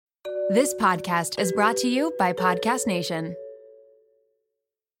This podcast is brought to you by Podcast Nation.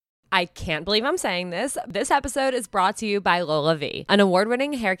 I can't believe I'm saying this. This episode is brought to you by LolaVie, an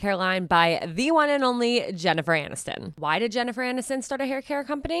award-winning hair care line by the one and only Jennifer Aniston. Why did Jennifer Aniston start a hair care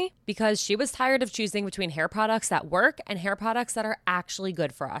company? Because she was tired of choosing between hair products that work and hair products that are actually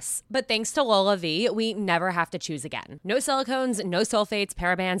good for us. But thanks to LolaVie, we never have to choose again. No silicones, no sulfates,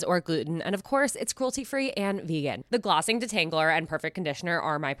 parabens, or gluten, and of course, it's cruelty-free and vegan. The Glossing Detangler and Perfect Conditioner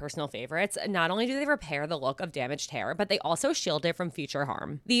are my personal favorites. Not only do they repair the look of damaged hair, but they also shield it from future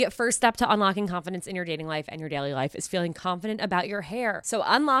harm. The first step to unlocking confidence in your dating life and your daily life is feeling confident about your hair. So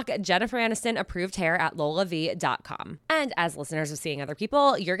unlock Jennifer Aniston approved hair at LolaVie.com. And as listeners of Seeing Other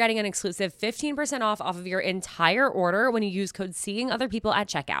People, you're getting an exclusive 15% off of your entire order when you use code Seeing Other People at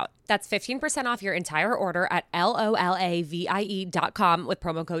checkout. That's 15% off your entire order at LOLAVIE.com with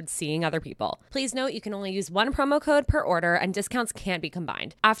promo code Seeing Other People. Please note you can only use one promo code per order and discounts can't be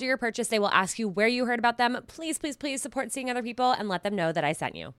combined. After your purchase, they will ask you where you heard about them. Please, please, please support Seeing Other People and let them know that I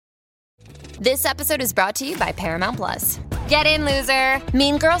sent you. This episode is brought to you by Paramount Plus. Get in, loser!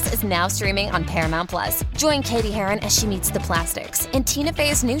 Mean Girls is now streaming on Paramount Plus. Join Katie Heron as she meets the plastics in Tina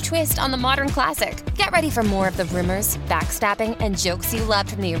Fey's new twist on the modern classic. Get ready for more of the rumors, backstabbing, and jokes you loved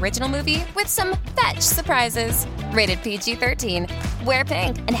from the original movie with some fetch surprises. Rated PG-13. Wear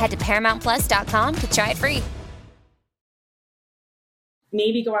pink and head to ParamountPlus.com to try it free.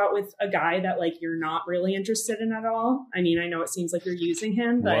 Maybe go out with a guy that like you're not really interested in at all. I mean, I know it seems like you're using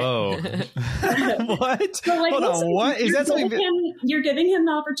him, but whoa, what? But like, hold on, what is that? Something you're giving him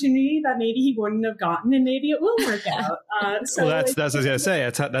the opportunity that maybe he wouldn't have gotten, and maybe it will work out. So well, that's what I was gonna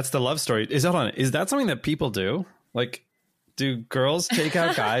say. That's the love story. Is that something that people do? Like, do girls take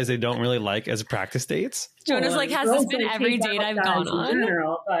out guys they don't really like as practice dates? Jonas has this been every date I've gone on? In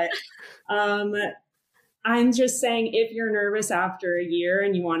general, but I'm just saying, if you're nervous after a year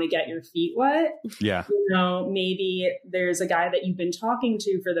and you want to get your feet wet, yeah, maybe there's a guy that you've been talking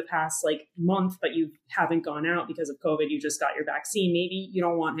to for the past like month, but you haven't gone out because of COVID. You just got your vaccine. Maybe you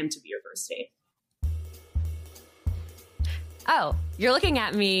don't want him to be your first date. Oh, you're looking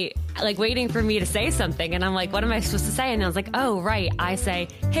at me like waiting for me to say something. And I'm like, what am I supposed to say? And I was like, oh, right. I say,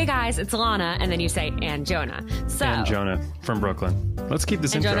 hey guys, it's Alana. And then you say, and Jonah. So, and Jonah from Brooklyn. Let's keep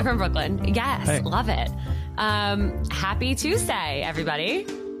this and intro. Jonah from Brooklyn. Yes. Hey. Love it. Happy Tuesday, everybody.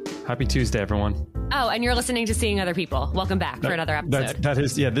 Happy Tuesday, everyone. Oh, and you're listening to Seeing Other People. Welcome back for another episode.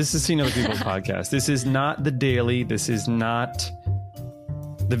 This is Seeing Other People podcast. This is not The Daily. This is not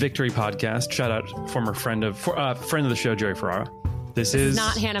the Victory podcast. Shout out former friend of the show, Joey Ferrara. This is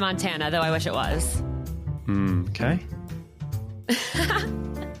not Hannah Montana, though I wish it was. Okay.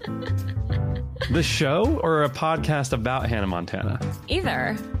 The show or a podcast about Hannah Montana?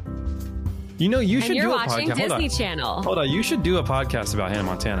 Either. You should do a podcast. You're watching Disney Channel. Hold on, you should do a podcast about Hannah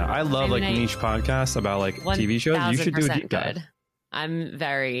Montana. I love niche podcasts about like TV shows. You should do a deep dive. Good. I'm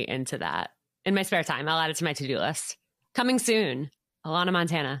very into that. In my spare time, I'll add it to my to-do list. Coming soon, Alana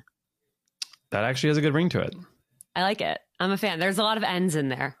Montana. That actually has a good ring to it. I like it. I'm a fan. There's a lot of N's in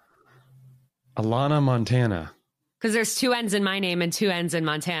there. Alana Montana. Because there's 2 N's in my name and 2 N's in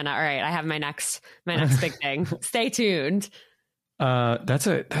Montana. All right, I have my next big thing. Stay tuned. That's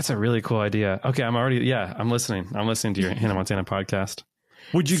a really cool idea. Okay, I'm listening. I'm listening to your Hannah Montana podcast.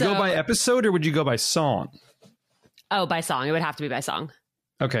 Would you go by episode or would you go by song? Oh, by song. It would have to be by song.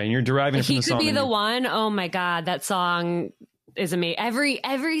 Okay, and you're deriving it from the song. He could be the one. Oh my God, that song is amazing.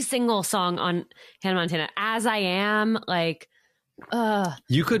 Every single song on Hannah Montana. As I Am, like,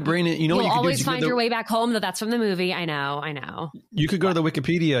 you could bring it. You'll always find your way back home. Though that's from the movie. I know. You could go to the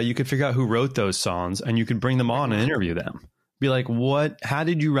Wikipedia. You could figure out who wrote those songs, and you could bring them on and interview them. Be like, how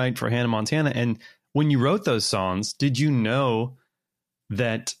did you write for Hannah Montana? And when you wrote those songs, did you know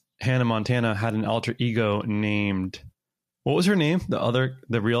that Hannah Montana had an alter ego named, what was her name?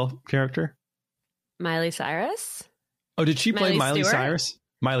 The real character? Miley Cyrus. Oh, did she play Miley Cyrus?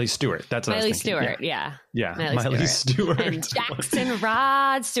 Miley Stewart. That's what I was thinking. Miley Stewart. Yeah. Miley Stewart. And Jackson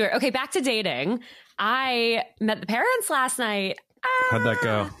Rod Stewart. Okay. Back to dating. I met the parents last night. How'd that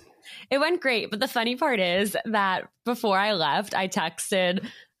go? It went great. But the funny part is that before I left, I texted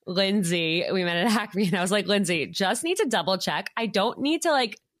Lindsay. We met at Acme and I was like, Lindsay, just need to double check. I don't need to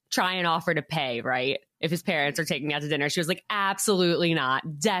like try and offer to pay, right? If his parents are taking me out to dinner. She was like, absolutely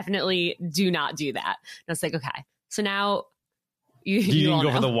not. Definitely do not do that. And I was like, okay. So now you didn't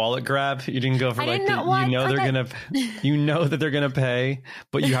go for the wallet grab. You didn't go for that they're gonna pay,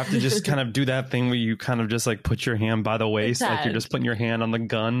 but you have to just kind of do that thing where you kind of just like put your hand by the waist, like you're just putting your hand on the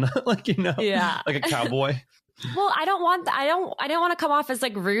gun, like like a cowboy. Well, I don't want to come off as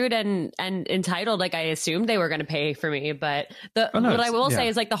like rude and entitled. Like I assumed they were going to pay for me, but what I will say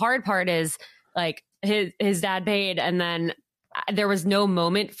is like the hard part is like his dad paid, and then there was no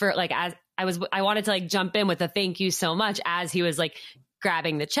moment for like as I wanted to like jump in with a thank you so much as he was like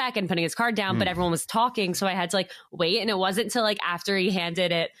grabbing the check and putting his card down, but everyone was talking, so I had to like wait, and it wasn't until like after he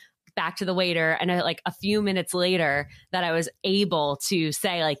handed it back to the waiter and like a few minutes later that I was able to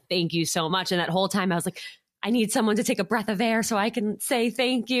say like thank you so much. And that whole time I was like, I need someone to take a breath of air so I can say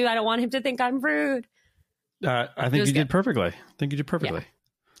thank you. I don't want him to think I'm rude. I think you did perfectly. I think you did perfectly.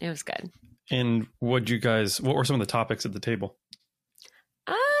 Yeah, it was good. And what were some of the topics at the table?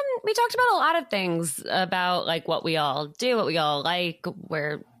 We talked about a lot of things about like what we all do, what we all like,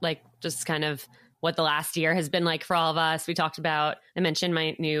 where like just kind of what the last year has been like for all of us. We talked about, I mentioned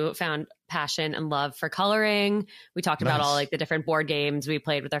my newfound passion and love for coloring. We talked about all like the different board games we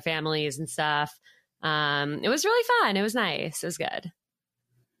played with our families and stuff. It was really fun. It was nice. It was good.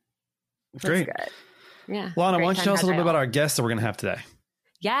 Great. Good. Yeah. Lana, why don't you tell us a little bit about our guests that we're going to have today?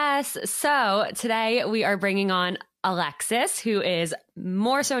 Yes. So today we are bringing on Alexis, who is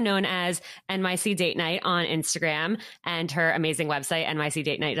more so known as NYC Date Night on Instagram and her amazing website,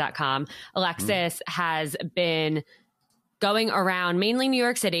 nycdatenight.com. Alexis has been going around mainly New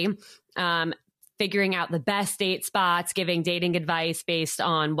York City, figuring out the best date spots, giving dating advice based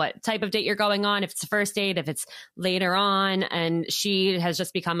on what type of date you're going on, if it's a first date, if it's later on. And she has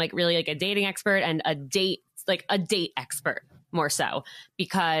just become like really like a dating expert and a date expert more so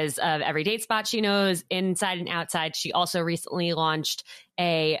because of every date spot she knows inside and outside. She also recently launched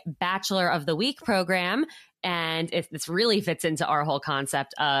a Bachelor of the Week program. And this really fits into our whole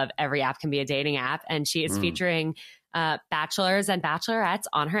concept of every app can be a dating app. And she is featuring bachelors and bachelorettes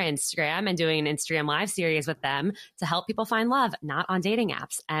on her Instagram and doing an Instagram live series with them to help people find love, not on dating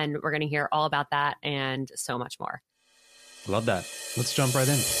apps. And we're going to hear all about that and so much more. Love that. Let's jump right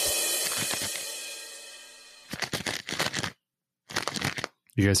in.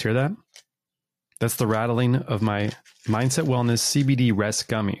 You guys hear that? That's the rattling of my Mindset Wellness CBD Rest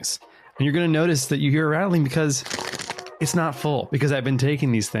Gummies. And you're going to notice that you hear rattling because it's not full, because I've been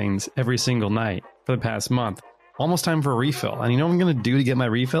taking these things every single night for the past month. Almost time for a refill. And you know what I'm going to do to get my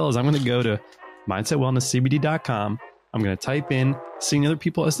refill is I'm going to go to mindsetwellnesscbd.com. I'm going to type in seeing other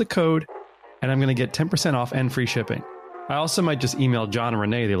people as the code, and I'm going to get 10% off and free shipping. I also might just email John and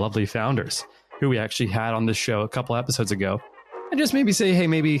Renee, the lovely founders, who we actually had on this show a couple episodes ago, and just maybe say, hey,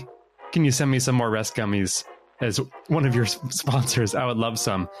 maybe can you send me some more Rest Gummies as one of your sponsors? I would love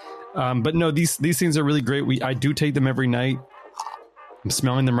some. But no, these things are really great. I do take them every night. I'm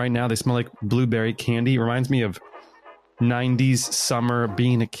smelling them right now. They smell like blueberry candy. It reminds me of 90s summer,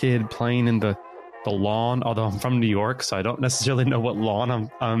 being a kid playing in the lawn, although I'm from New York, so I don't necessarily know what lawn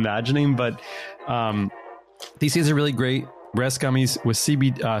I'm imagining. But these things are really great. Rest Gummies with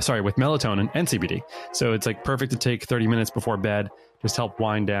with melatonin and CBD. So it's like perfect to take 30 minutes before bed, just help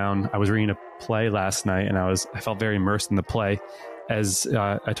wind down. I was reading a play last night and I felt very immersed in the play as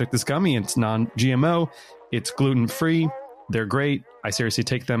I took this gummy. It's non-GMO, it's gluten-free. They're great. I seriously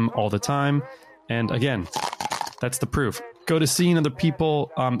take them all the time. And again, that's the proof. Go to Seeing Other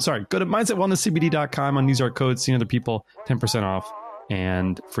People. Go to mindsetwellnesscbd.com and use our code Seeing Other People, 10% off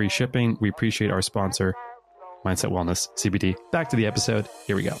and free shipping. We appreciate our sponsor, Mindset Wellness CBD. Back to the episode.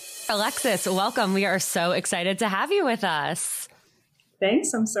 Here we go. Alexis, welcome. We are so excited to have you with us.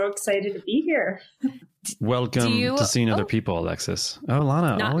 Thanks. I'm so excited to be here. Welcome to Seeing Other People, Alexis. Oh,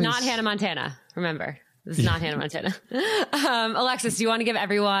 Lana. Not Hannah Montana. Remember, this is not Hannah Montana. Alexis, do you want to give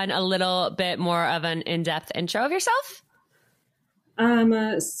everyone a little bit more of an in-depth intro of yourself?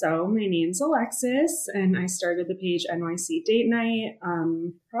 So my name's Alexis, and I started the page NYC Date Night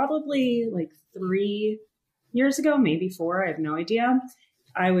probably like 3 years ago, maybe 4. I have no idea.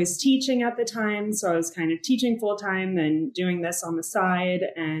 I was teaching at the time, so I was kind of teaching full time, then doing this on the side,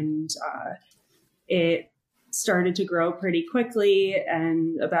 and it started to grow pretty quickly.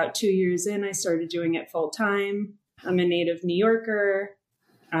 And about 2 years in, I started doing it full time. I'm a native New Yorker,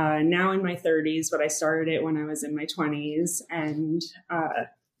 now in my 30s, but I started it when I was in my 20s, and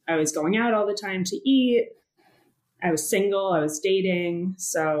I was going out all the time to eat. I was single, I was dating,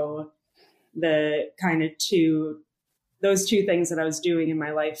 so the kind of those two things that I was doing in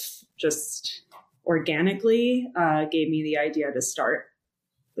my life just organically gave me the idea to start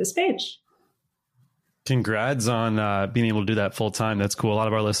this page. Congrats on being able to do that full time. That's cool. A lot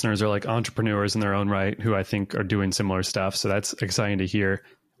of our listeners are like entrepreneurs in their own right who I think are doing similar stuff. So that's exciting to hear.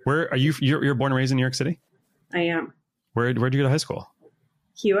 Where are you? You're born and raised in New York City? I am. Where'd you go to high school?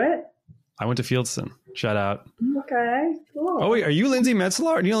 Hewitt. I went to Fieldson. Shout out. Okay, cool. Oh wait, are you Lindsay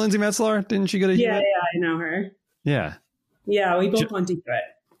Metzlar? Do you know Lindsay Metzlar? Didn't she go to Yeah, Hewitt? I know her. Yeah. Yeah, we both went to Hewitt.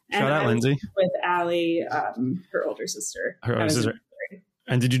 Shout out, I was Lindsay. with Allie, her older sister. Her older sister.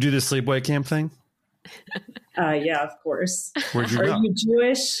 And did you do the sleepaway camp thing? Yeah, of course. Where'd you Are go? you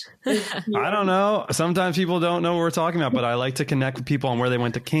Jewish? I don't know. Sometimes people don't know what we're talking about, but I like to connect with people on where they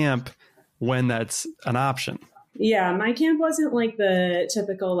went to camp when that's an option. Yeah, my camp wasn't like the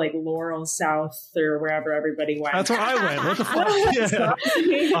typical like Laurel South or wherever everybody went. That's where I went. What the fuck?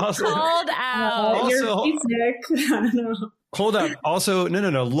 Yeah. Also, Called out. You're Also- basic. I don't know. hold up. Also,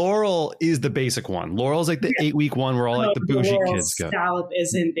 no. Laurel is the basic one. Laurel's like the 8-week one where all like the bougie Laurel kids go. South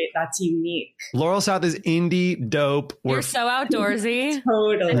isn't it? That's unique. Laurel South is indie, dope. You're so outdoorsy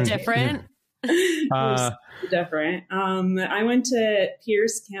Totally and different. different. I went to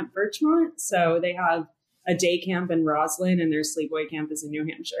Pierce Camp Birchmont, so they have a day camp in Roslyn, and their sleepaway camp is in New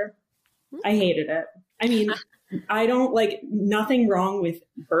Hampshire. I hated it. I mean, I don't like nothing wrong with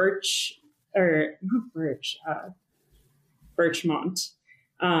Birch or not Birch, Birchmont.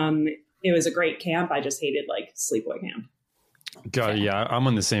 It was a great camp. I just hated like sleepaway camp. God, yeah, I'm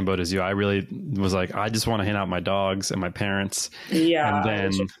on the same boat as you. I really was like, I just want to hang out with my dogs and my parents. Yeah, And then, I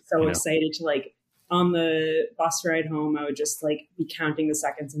was just so excited to like on the bus ride home. I would just like be counting the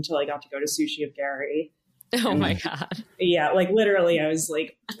seconds until I got to go to Sushi of Gary. Oh my God. Yeah, like literally, I was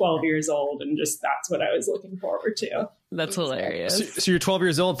like 12 years old, and just that's what I was looking forward to. That's hilarious. So you're 12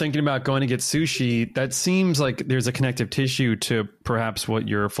 years old thinking about going to get sushi. That seems like there's a connective tissue to perhaps what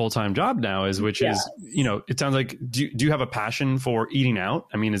your full-time job now is, which is, you know, it sounds like, do you have a passion for eating out?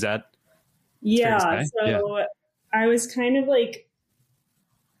 I mean, is that? Yeah. fair to say? So I was kind of like,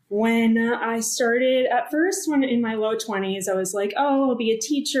 when I started at first, when in my low 20s, I was like, oh, I'll be a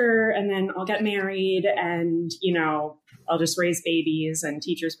teacher and then I'll get married and, you know, I'll just raise babies, and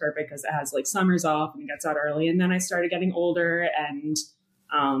teacher's perfect because it has like summers off and it gets out early. And then I started getting older and,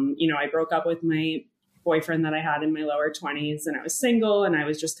 you know, I broke up with my boyfriend that I had in my lower 20s, and I was single, and I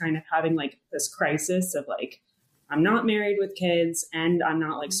was just kind of having like this crisis of like, I'm not married with kids and I'm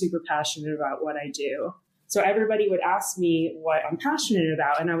not like super passionate about what I do. So everybody would ask me what I'm passionate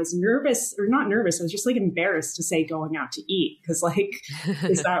about. And I was nervous, or not nervous, I was just like embarrassed to say going out to eat. Cause like,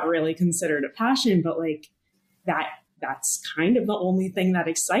 is that really considered a passion? But like that's kind of the only thing that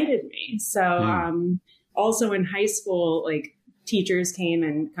excited me. So also in high school, like teachers came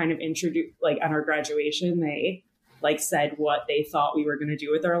and kind of introduced, like at our graduation, they like said what they thought we were going to do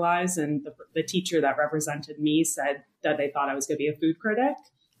with our lives. And the teacher that represented me said that they thought I was going to be a food critic.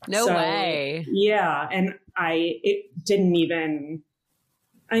 No way. Yeah. And it didn't even,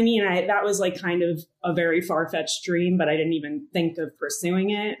 I mean, that was like kind of a very far-fetched dream, but I didn't even think of pursuing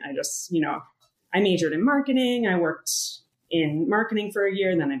it. I just, you know, I majored in marketing. I worked in marketing for a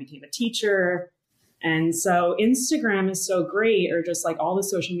year, and then I became a teacher. And so Instagram is so great, or just like all the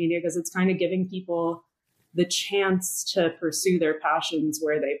social media, because it's kind of giving people the chance to pursue their passions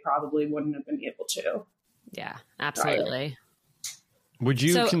where they probably wouldn't have been able to. Yeah, absolutely. Would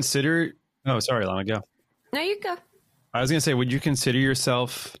you consider, oh, sorry, Lana, go. No, you go. I was going to say, would you consider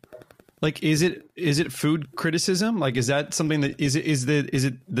yourself, like, is it food criticism? Like, is that something that, is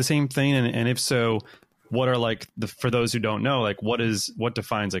it the same thing? And if so, what are like for those who don't know, like what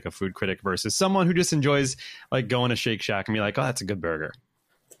defines like a food critic versus someone who just enjoys like going to Shake Shack and be like, oh, that's a good burger,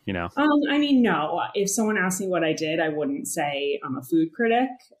 you know? I mean, no, if someone asked me what I did, I wouldn't say I'm a food critic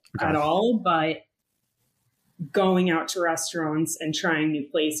at all, but going out to restaurants and trying new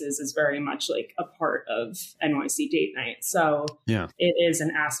places is very much like a part of NYC date night. So yeah, it is an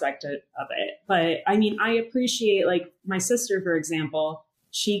aspect of it. But I mean, I appreciate like my sister, for example,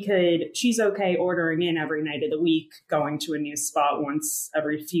 she's okay ordering in every night of the week, going to a new spot once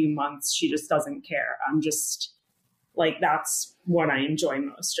every few months. She just doesn't care. I'm just like, that's what I enjoy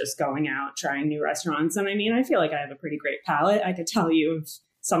most, just going out, trying new restaurants. And I mean, I feel like I have a pretty great palate. I could tell you if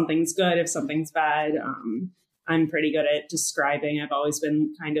something's good, if something's bad. I'm pretty good at describing. I've always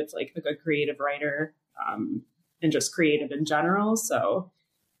been kind of like a good creative writer, and just creative in general. So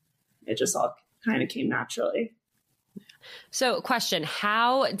it just all kind of came naturally. So question,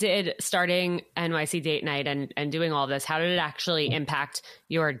 how did starting NYC Date Night and doing all this, how did it actually impact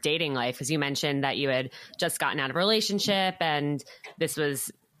your dating life? Because you mentioned that you had just gotten out of a relationship and this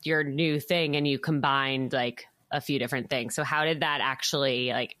was your new thing and you combined like a few different things. So how did that actually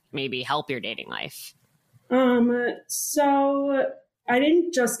like maybe help your dating life? So I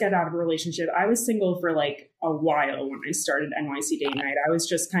didn't just get out of a relationship. I was single for like a while when I started NYC Date Night. I was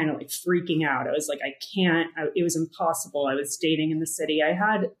just kind of like freaking out. I was like, it was impossible. I was dating in the city. I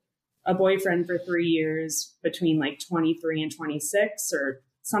had a boyfriend for 3 years between like 23 and 26, or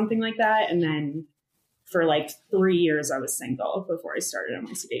something like that. And then for like 3 years, I was single before I started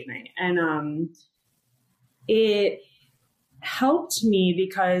NYC Date Night. And it helped me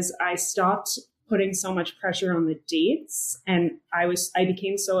because I stopped putting so much pressure on the dates. And I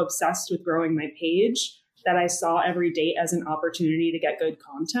became so obsessed with growing my page that I saw every date as an opportunity to get good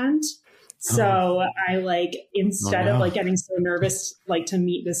content. So I like, instead of like getting so nervous, like to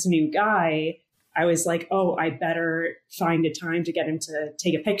meet this new guy, I was like, oh, I better find a time to get him to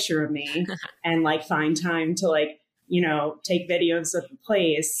take a picture of me and like find time to like, you know, take videos of the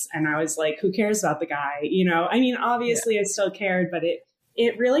place. And I was like, who cares about the guy? You know, I mean, obviously I still cared, but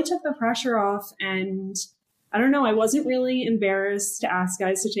it really took the pressure off. And I don't know, I wasn't really embarrassed to ask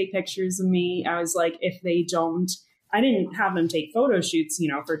guys to take pictures of me. I was like, if they don't, I didn't have them take photo shoots, you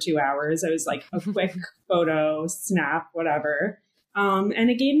know, for 2 hours. I was like a quick photo, snap, whatever. And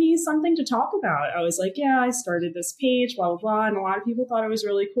it gave me something to talk about. I was like, yeah, I started this page, blah, blah, blah. And a lot of people thought it was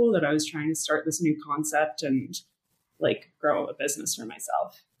really cool that I was trying to start this new concept and like grow a business for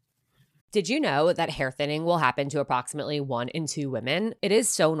myself. Did you know that hair thinning will happen to approximately 1 in 2 women? It is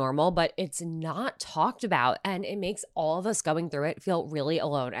so normal, but it's not talked about, and it makes all of us going through it feel really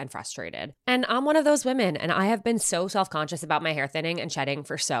alone and frustrated. And I'm one of those women, and I have been so self-conscious about my hair thinning and shedding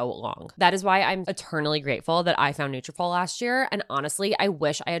for so long. That is why I'm eternally grateful that I found Nutrafol last year, and honestly, I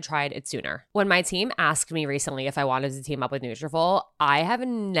wish I had tried it sooner. When my team asked me recently if I wanted to team up with Nutrafol, I have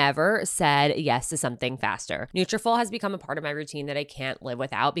never said yes to something faster. Nutrafol has become a part of my routine that I can't live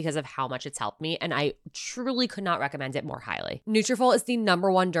without because of how much it's helped me, and I truly could not recommend it more highly. Nutrafol is the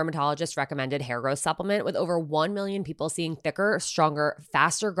 #1 dermatologist recommended hair growth supplement, with over 1 million people seeing thicker, stronger,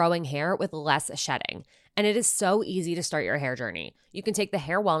 faster growing hair with less shedding. And it is so easy to start your hair journey. You can take the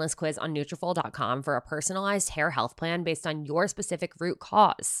hair wellness quiz on Nutrafol.com for a personalized hair health plan based on your specific root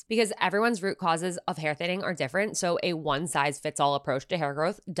cause. Because everyone's root causes of hair thinning are different, so a one-size-fits-all approach to hair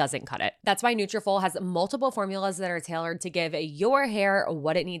growth doesn't cut it. That's why Nutrafol has multiple formulas that are tailored to give your hair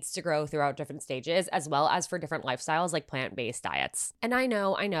what it needs to grow throughout different stages, as well as for different lifestyles like plant-based diets. And I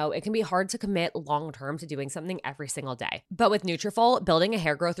know, it can be hard to commit long-term to doing something every single day. But with Nutrafol, building a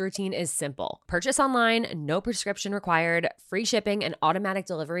hair growth routine is simple. Purchase online, no prescription required, free shipping, and automatic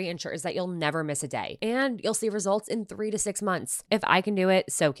delivery ensures that you'll never miss a day. And you'll see results in 3 to 6 months. If I can do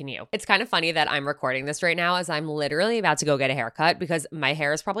it, so can you. It's kind of funny that I'm recording this right now as I'm literally about to go get a haircut because my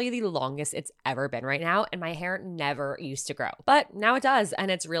hair is probably the longest it's ever been right now, and my hair never used to grow. But now it does, and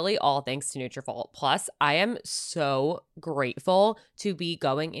it's really all thanks to Nutrafol. Plus, I am so grateful to be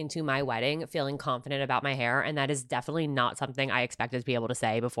going into my wedding feeling confident about my hair, and that is definitely not something I expected to be able to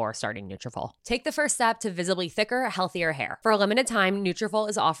say before starting Nutrafol. Take the first step to visibly thicker, healthier hair. For a limited time, Nutrafol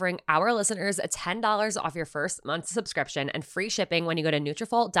is offering our listeners $10 off your first month's subscription and free shipping when you go to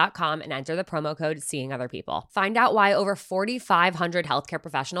Nutrafol.com and enter the promo code Seeing Other People. Find out why over 4,500 healthcare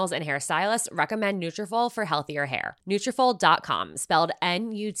professionals and hairstylists recommend Nutrafol for healthier hair. Nutrafol.com, spelled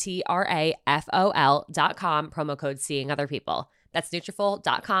Nutrafol.com, promo code Seeing Other People. That's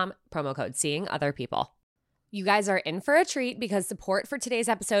Nutrafol.com, promo code Seeing Other People. You guys are in for a treat because support for today's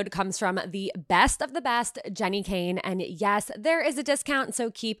episode comes from the best of the best, Jenni Kayne. And yes, there is a discount, so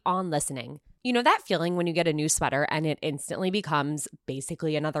keep on listening. You know that feeling when you get a new sweater and it instantly becomes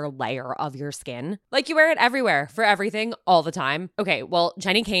basically another layer of your skin? Like you wear it everywhere, for everything, all the time. Okay, well,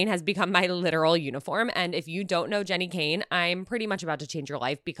 Jenni Kayne has become my literal uniform. And if you don't know Jenni Kayne, I'm pretty much about to change your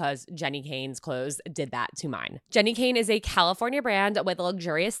life because Jenni Kayne's clothes did that to mine. Jenni Kayne is a California brand with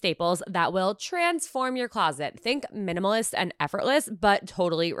luxurious staples that will transform your closet. Think minimalist and effortless, but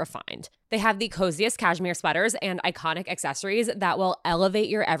totally refined. They have the coziest cashmere sweaters and iconic accessories that will elevate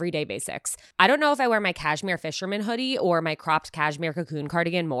your everyday basics. I don't know if I wear my cashmere fisherman hoodie or my cropped cashmere cocoon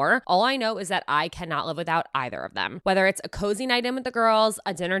cardigan more. All I know is that I cannot live without either of them. Whether it's a cozy night in with the girls,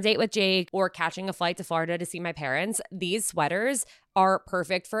 a dinner date with Jake, or catching a flight to Florida to see my parents, these sweaters are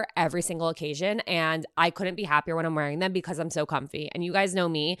perfect for every single occasion, and I couldn't be happier when I'm wearing them because I'm so comfy. And you guys know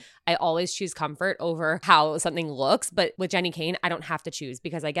me, I always choose comfort over how something looks, but with Jenni Kayne, I don't have to choose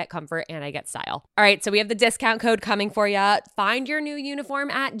because I get comfort and I get style. All right, so we have the discount code coming for you. Find your new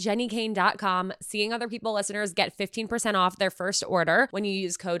uniform at JenniKayne.com. Seeing Other People listeners get 15% off their first order when you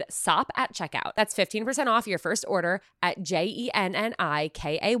use code SOP at checkout. That's 15% off your first order at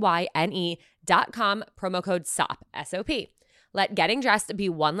JenniKayne.com, promo code SOP, S-O-P. Let getting dressed be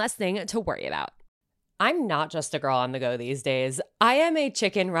one less thing to worry about. I'm not just a girl on the go these days. I am a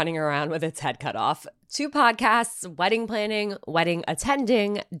chicken running around with its head cut off. 2 podcasts, wedding planning, wedding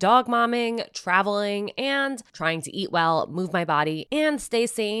attending, dog momming, traveling, and trying to eat well, move my body, and stay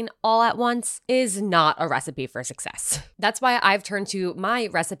sane all at once is not a recipe for success. That's why I've turned to my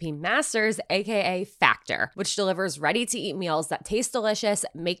recipe masters, aka Factor, which delivers ready-to-eat meals that taste delicious,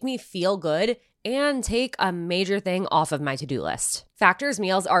 make me feel good, and take a major thing off of my to-do list. Factor's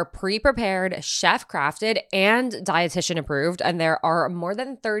meals are pre-prepared, chef-crafted, and dietitian approved, and there are more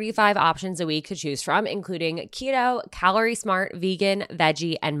than 35 options a week to choose from, including keto, calorie smart, vegan,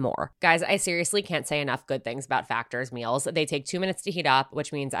 veggie, and more. Guys, I seriously can't say enough good things about Factor's meals. They take 2 minutes to heat up,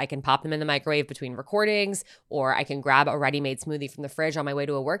 which means I can pop them in the microwave between recordings, or I can grab a ready-made smoothie from the fridge on my way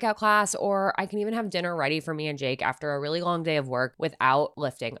to a workout class, or I can even have dinner ready for me and Jake after a really long day of work without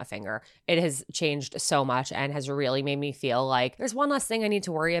lifting a finger. It has changed so much and has really made me feel like there's one less thing I need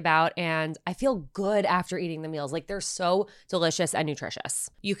to worry about, and I feel good after eating the meals. Like, they're so delicious and nutritious.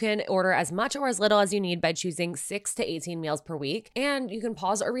 You can order as much or as little as you need by choosing 6 to 18 meals per week, and you can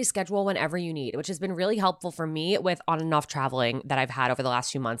pause or reschedule whenever you need, which has been really helpful for me with on and off traveling that I've had over the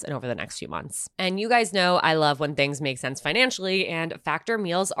last few months and over the next few months. And you guys know I love when things make sense financially, and Factor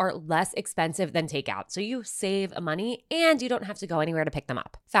meals are less expensive than takeout, so you save money and you don't have to go anywhere to pick them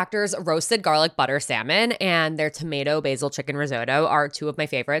up. Factor's roasted garlic butter salmon and their tomato basil chicken risotto are 2 of my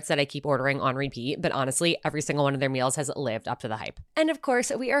favorites that I keep ordering on repeat, but honestly, every single one of their meals has lived up to the hype. And of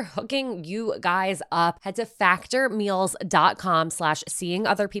course, we are hooking you guys up. Head to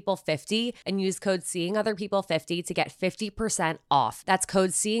factormeals.com/seeingotherpeople50 and use code seeingotherpeople50 to get 50% off. That's code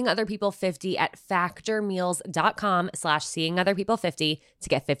seeingotherpeople50 at factormeals.com/seeingotherpeople50 to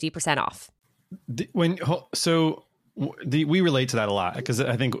get 50% off. We relate to that a lot, because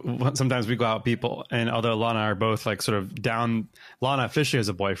I think sometimes we go out with people, and although Lana are both like sort of down, Lana officially has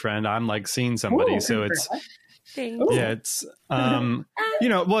a boyfriend, I'm like seeing somebody. So it's, it's,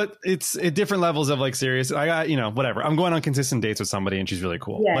 it's at different levels of like serious. I got, whatever. I'm going on consistent dates with somebody and she's really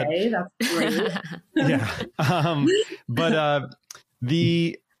cool. Yay, that's great.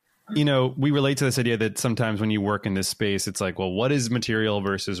 We relate to this idea that sometimes when you work in this space, it's like, well, what is material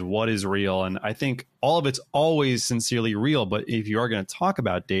versus what is real? And I think all of it's always sincerely real. But if you are going to talk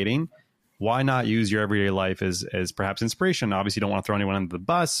about dating, why not use your everyday life as perhaps inspiration? Obviously, you don't want to throw anyone under the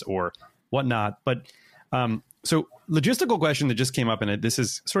bus or whatnot. But so logistical question that just came up, and this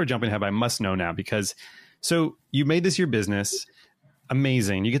is sort of jumping ahead, but I must know now, because so you made this your business.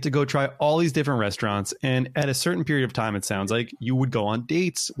 Amazing. You get to go try all these different restaurants. And at a certain period of time, it sounds like you would go on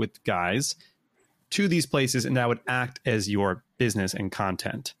dates with guys to these places, and that would act as your business and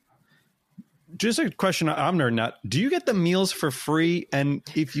content. Just a question I'm nerding out. Do you get the meals for free? And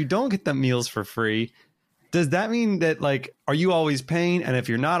if you don't get the meals for free, does that mean that, like, are you always paying? And if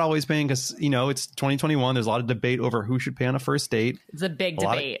you're not always paying, because, it's 2021, there's a lot of debate over who should pay on a first date. It's a big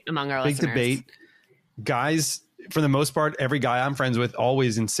debate among our listeners. Big debate. Guys, for the most part, every guy I'm friends with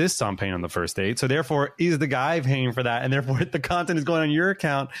always insists on paying on the first date. So therefore, is the guy paying for that? And therefore, the content is going on your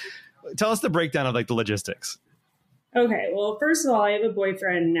account. Tell us the breakdown of like the logistics. Okay. Well, first of all, I have a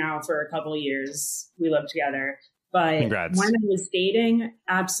boyfriend now for a couple of years. We live together. But Congrats. When I was dating,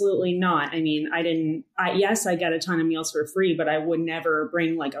 absolutely not. I mean, yes, I get a ton of meals for free, but I would never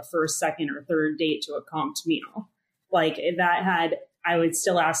bring like a first, second, or third date to a comped meal. Like if that had, I would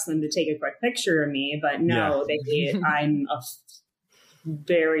still ask them to take a quick picture of me, but no, I'm a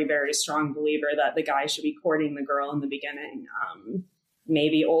very, very strong believer that the guy should be courting the girl in the beginning.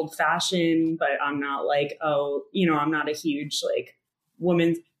 Maybe old fashioned, but I'm not like, I'm not a huge like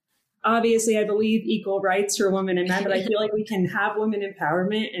woman. Obviously, I believe equal rights for women and men, but I feel like we can have women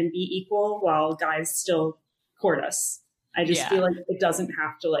empowerment and be equal while guys still court us. I just feel like it doesn't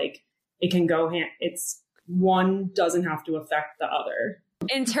have to it can go one doesn't have to affect the other.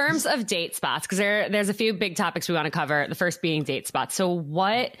 In terms of date spots, because there's a few big topics we want to cover, the first being date spots. So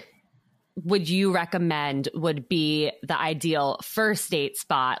what would you recommend would be the ideal first date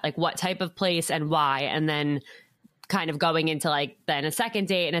spot? Like what type of place and why? And then kind of going into then a second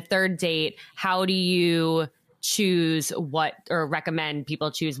date and a third date, how do you choose or recommend people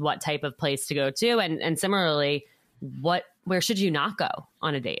choose what type of place to go to? And similarly, where should you not go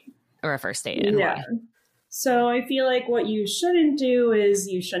on a date or a first date and why? So I feel like what you shouldn't do is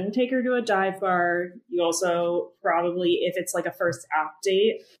you shouldn't take her to a dive bar. You also probably, if it's like a first app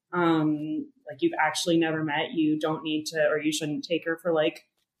date, you've actually never met, you don't need to, or you shouldn't take her for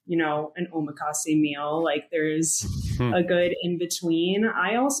an omakase meal. There's a good in between.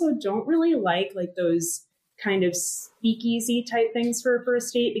 I also don't really like those kind of speakeasy type things for a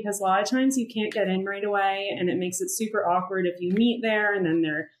first date, because a lot of times you can't get in right away and it makes it super awkward if you meet there and then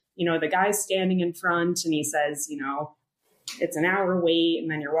the guy's standing in front and he says, it's an hour wait, and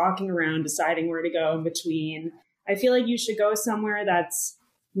then you're walking around deciding where to go in between. I feel like you should go somewhere that's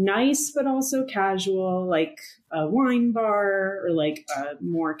nice, but also casual, like a wine bar or like a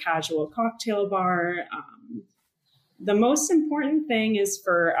more casual cocktail bar. The most important thing is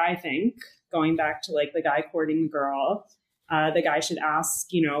I think, going back to like the guy courting the girl, the guy should ask,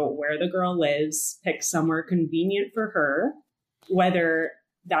 where the girl lives, pick somewhere convenient for her, whether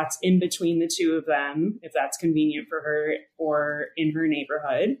that's in between the two of them, if that's convenient for her, or in her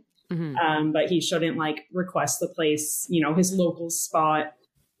neighborhood. Mm-hmm. But he shouldn't like request the place, his local spot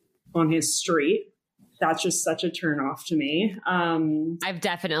on his street. That's just such a turnoff to me. I've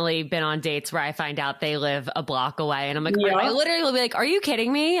definitely been on dates where I find out they live a block away, and I'm like, I literally will be like, "Are you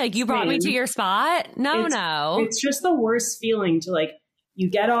kidding me? Like, you brought me to your spot? No. It's just the worst feeling to like, you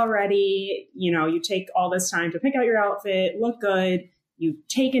get all ready, you take all this time to pick out your outfit, look good. You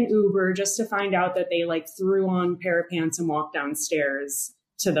take an Uber just to find out that they like threw on a pair of pants and walked downstairs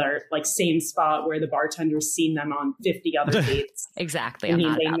to their like same spot where the bartender's seen them on 50 other dates. Exactly. I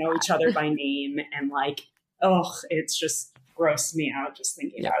mean, they know each other by name, and like, it's just grossed me out just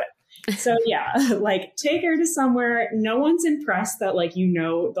thinking about it. So yeah, like take her to somewhere. No one's impressed that like,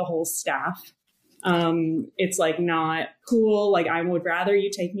 the whole staff. It's like not cool. Like, I would rather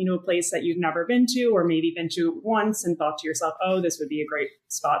you take me to a place that you've never been to, or maybe been to once and thought to yourself, oh, this would be a great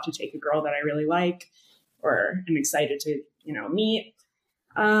spot to take a girl that I really like, or I'm excited to, meet.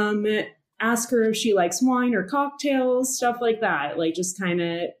 Ask her if she likes wine or cocktails, stuff like that. Like, just kind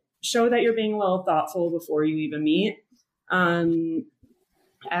of show that you're being a little thoughtful before you even meet.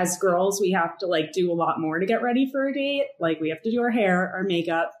 As girls, we have to like do a lot more to get ready for a date. Like, we have to do our hair, our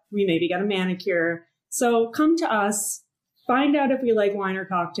makeup, we maybe get a manicure. So come to us, find out if we like wine or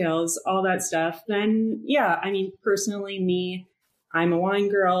cocktails, all that stuff. Then yeah, I mean, personally, I'm a wine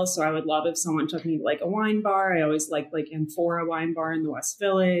girl, so I would love if someone took me to like a wine bar. I always liked like Amphora Wine Bar in the West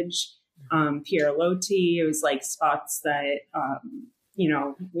Village, Pierre Loti. It was like spots that,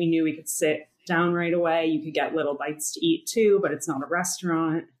 we knew we could sit down right away. You could get little bites to eat too, but it's not a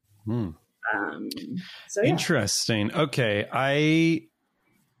restaurant. So yeah. Interesting. Okay.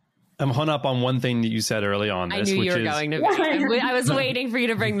 I'm hung up on one thing that you said early on. I knew you were going to be. I was waiting for you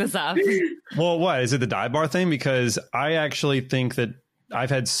to bring this up. Well, what? Is it the dive bar thing? Because I actually think that I've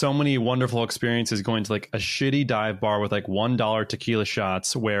had so many wonderful experiences going to like a shitty dive bar with like $1 tequila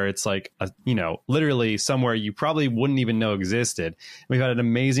shots where it's like, literally somewhere you probably wouldn't even know existed. We've had an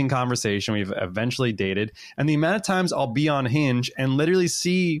amazing conversation. We've eventually dated. And the amount of times I'll be on Hinge and literally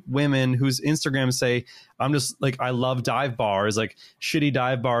see women whose Instagrams say, I'm just like, I love dive bars, like shitty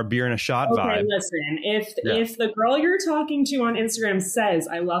dive bar, beer and a shot vibe. Okay, listen, if the girl you're talking to on Instagram says,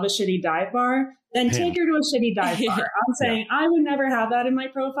 I love a shitty dive bar, then take her to a shitty dive bar. I'm saying I would never have that in my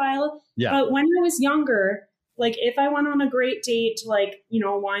profile. Yeah. But when I was younger, like if I went on a great date to like,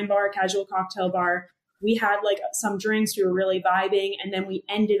 a wine bar, casual cocktail bar, we had like some drinks, we were really vibing. And then we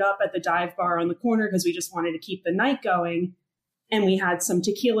ended up at the dive bar on the corner because we just wanted to keep the night going. And we had some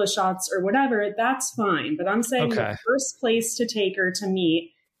tequila shots or whatever. That's fine. But I'm saying the first place to take her to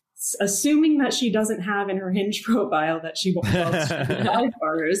meet, assuming that she doesn't have in her Hinge profile that she loves dive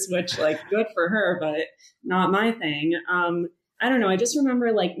bars, which like good for her, but not my thing. I don't know. I just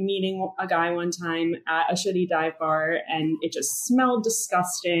remember like meeting a guy one time at a shitty dive bar, and it just smelled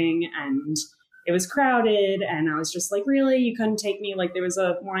disgusting and it was crowded. And I was just like, really? You couldn't take me? Like there was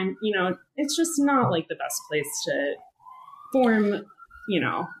a wine, it's just not like the best place to form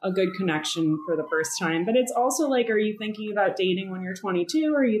a good connection for the first time. But it's also like, are you thinking about dating when you're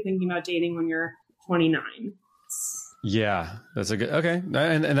 22 or are you thinking about dating when you're 29? Yeah, that's a good, okay.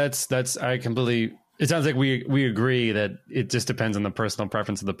 And that's, I completely, it sounds like we agree that it just depends on the personal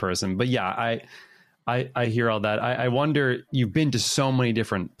preference of the person. But yeah, I hear all that. I wonder, you've been to so many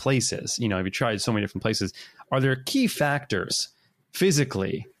different places, have you tried so many different places? Are there key factors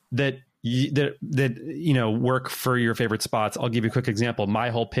physically that work for your favorite spots? I'll give you a quick example. My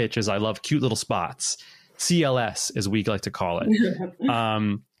whole pitch is I love cute little spots. CLS, as we like to call it.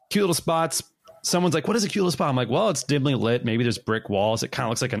 Cute little spots. Someone's like, what is a cute little spot? I'm like, well, it's dimly lit. Maybe there's brick walls. It kind of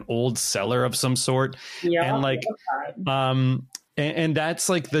looks like an old cellar of some sort. Yeah. And like, and that's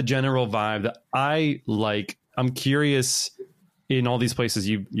like the general vibe that I like. I'm curious, in all these places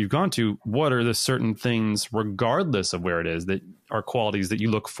you've gone to, what are the certain things, regardless of where it is, that are qualities that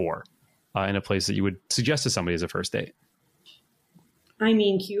you look for in a place that you would suggest to somebody as a first date? I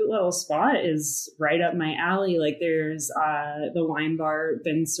mean, cute little spot is right up my alley. Like there's the wine bar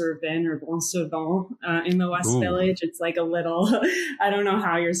Bin Sur Bin or Bon Sauvant in the West Village. It's like a little, I don't know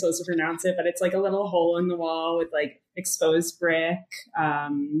how you're supposed to pronounce it, but it's like a little hole in the wall with like exposed brick.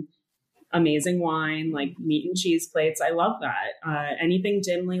 amazing wine, like meat and cheese plates. I love that. Anything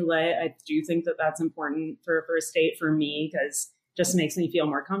dimly lit. I do think that that's important for a first date for me, because just makes me feel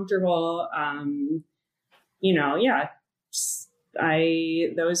more comfortable. Yeah,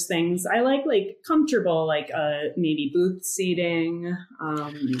 those things I like comfortable, maybe booth seating.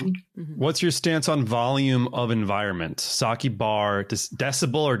 What's your stance on volume of environment? Sake bar,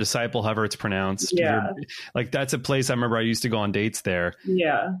 Decibel or Disciple, however it's pronounced. Yeah. That's a place I remember I used to go on dates there.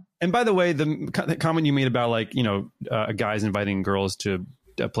 Yeah. And by the way, the comment you made about guys inviting girls to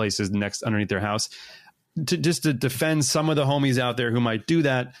places underneath their house, just to defend some of the homies out there who might do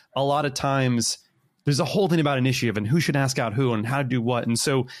that, a lot of times there's a whole thing about initiative and who should ask out who and how to do what. And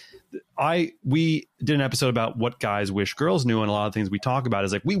so we did an episode about what guys wish girls knew. And a lot of things we talk about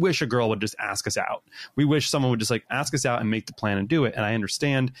is we wish a girl would just ask us out. We wish someone would just ask us out and make the plan and do it. And I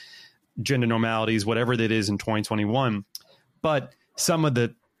understand gender normalities, whatever that is in 2021. But some of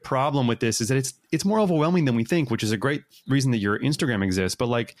the problem with this is that it's more overwhelming than we think, which is a great reason that your Instagram exists.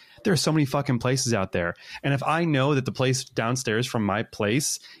 But there are so many fucking places out there. And if I know that the place downstairs from my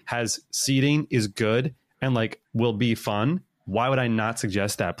place has seating, is good, and will be fun, why would I not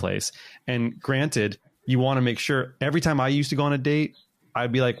suggest that place? And granted, you want to make sure every time I used to go on a date,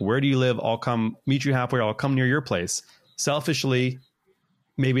 I'd be like, where do you live? I'll come meet you halfway. I'll come near your place. Selfishly,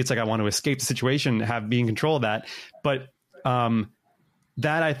 maybe it's I want to escape the situation, be in control of that. But,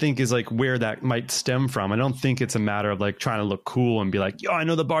 that I think is where that might stem from. I don't think it's a matter of trying to look cool and be yo, I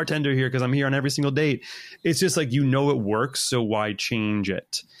know the bartender here because I'm here on every single date. It's just it works. So why change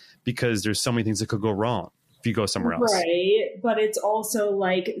it? Because there's so many things that could go wrong if you go somewhere else. Right. But it's also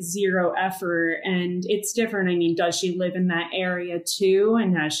zero effort, and it's different. I mean, does she live in that area too?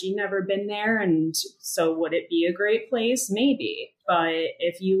 And has she never been there? And so would it be a great place? Maybe. But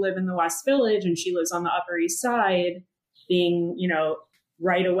if you live in the West Village and she lives on the Upper East Side, being,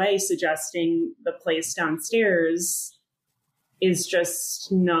 right away suggesting the place downstairs is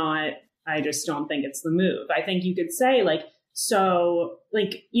just not, I just don't think it's the move. I think you could say how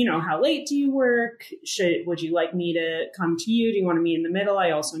late do you work? Would you like me to come to you? Do you want to meet in the middle?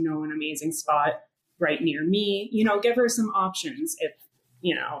 I also know an amazing spot right near me. Give her some options if,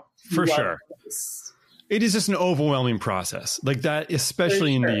 For sure. It is just an overwhelming process that,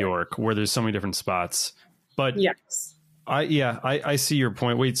 especially in New York, where there's so many different spots. But yes. I see your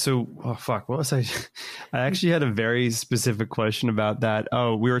point. Wait, so, what was I? I actually had a very specific question about that.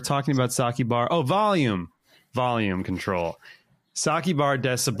 Oh, we were talking about sake bar. Oh, volume control. Sake bar,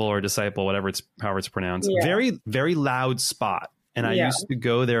 Decibel or Disciple, however it's pronounced. Yeah. Very, very loud spot. And I used to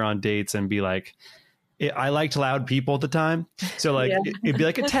go there on dates and be I liked loud people at the time. So it'd be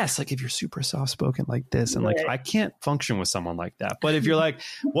a test. If you're super soft spoken like this, and I can't function with someone like that. But if you're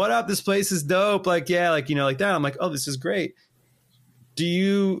what up? This place is dope. Like that. I'm oh, this is great. Do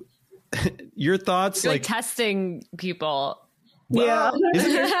you, your thoughts? You're testing people. Well,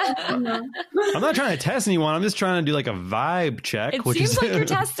 I'm not trying to test anyone. I'm just trying to do a vibe check. It seems like you're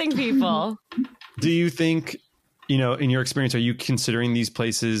testing people. Do you think, in your experience, are you considering these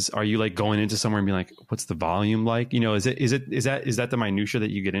places? Are you going into somewhere and being what's the volume like? Is that the minutia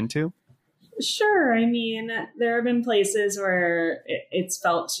that you get into? Sure. I mean, there have been places where it's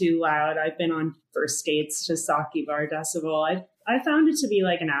felt too loud. I've been on first dates to Sake Bar, Decibel. I found it to be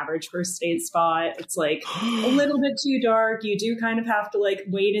an average first date spot. It's a little bit too dark. You do kind of have to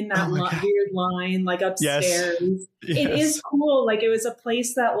wait in that weird line, upstairs. Yes. It is cool. It was a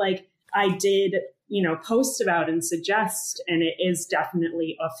place that I did, post about and suggest, and it is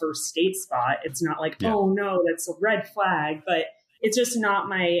definitely a first date spot. It's not oh no, that's a red flag, but it's just not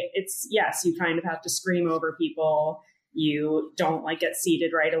yes, you kind of have to scream over people. You don't get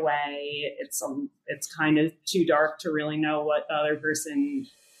seated right away. It's kind of too dark to really know what the other person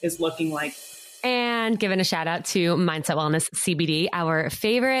is looking like. And giving a shout out to Mindset Wellness CBD, our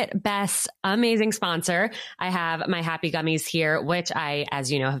favorite, best, amazing sponsor. I have my Happy Gummies here, which I,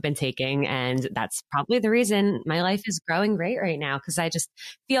 as you know, have been taking. And that's probably the reason my life is growing great right now, because I just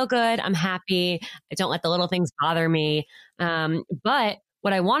feel good. I'm happy. I don't let the little things bother me. But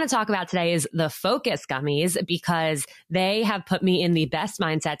what I want to talk about today is the Focus Gummies, because they have put me in the best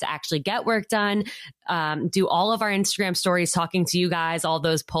mindset to actually get work done, do all of our Instagram stories, talking to you guys, all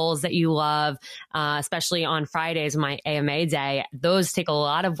those polls that you love, especially on Fridays, my AMA day. Those take a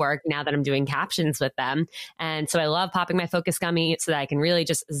lot of work now that I'm doing captions with them. And so I love popping my Focus Gummy so that I can really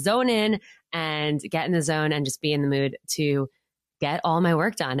just zone in and get in the zone and just be in the mood to get all my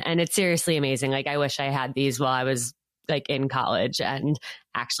work done. And it's seriously amazing. I wish I had these while I was in college and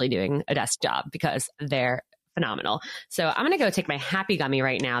actually doing a desk job, because they're phenomenal. So I'm going to go take my Happy Gummy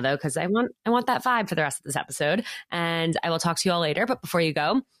right now, though, because I want that vibe for the rest of this episode, and I will talk to you all later. But before you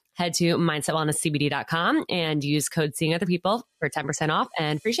go, Head to mindsetwellnesscbd.com and use code Seeing Other People for 10% off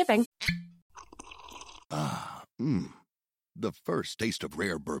and free shipping. The first taste of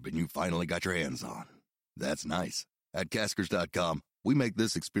rare bourbon you finally got your hands on. That's nice. At Caskers.com, we make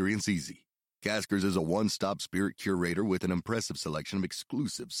this experience easy. Caskers is a one-stop spirit curator with an impressive selection of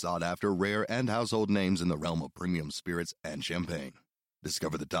exclusive, sought-after, rare, and household names in the realm of premium spirits and champagne.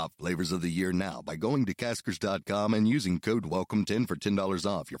 Discover the top flavors of the year now by going to Caskers.com and using code WELCOME10 for $10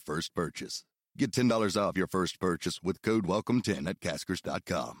 off your first purchase. Get $10 off your first purchase with code WELCOME10 at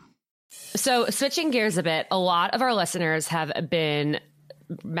Caskers.com. So switching gears a bit, a lot of our listeners have been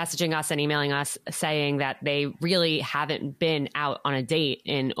messaging us and emailing us saying that they really haven't been out on a date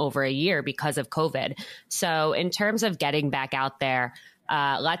in over a year because of COVID. So in terms of getting back out there,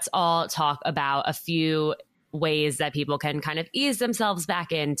 let's all talk about a few ways that people can kind of ease themselves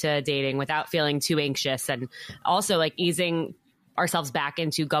back into dating without feeling too anxious, and also like easing ourselves back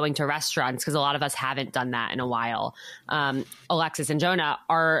into going to restaurants, because a lot of us haven't done that in a while. Alexis and Jonah,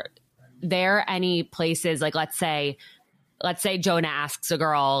 are there any places, like let's say Jonah asks a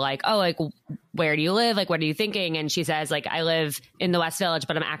girl like, oh, like, where do you live? Like, what are you thinking? And she says like, I live in the West Village,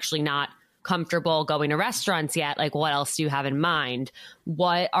 but I'm actually not comfortable going to restaurants yet. Like, what else do you have in mind?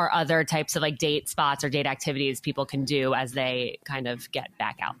 What are other types of like date spots or date activities people can do as they kind of get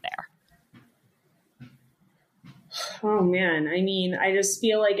back out there? Oh man. I mean, I just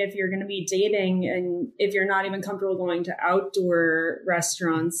feel like if you're going to be dating and if you're not even comfortable going to outdoor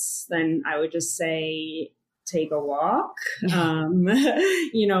restaurants, then I would just say take a walk, bring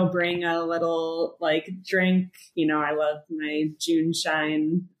a little like drink. I love my June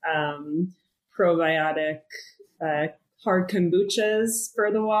Shine probiotic hard kombuchas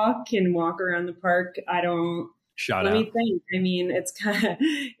for the walk and walk around the park. Let me think. I mean, it's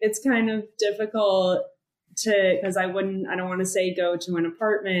kind of difficult because I don't want to say go to an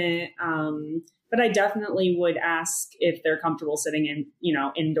apartment. But I definitely would ask if they're comfortable sitting in,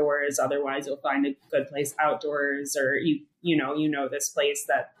 indoors. Otherwise, you'll find a good place outdoors, or this place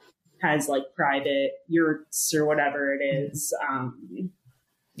that has like private yurts or whatever it is.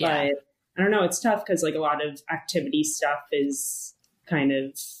 But I don't know. It's tough because like a lot of activity stuff is kind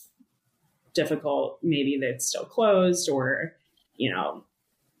of difficult. Maybe that's still closed, or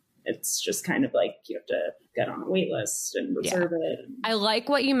it's just kind of like you have to get on a wait list and reserve it. I like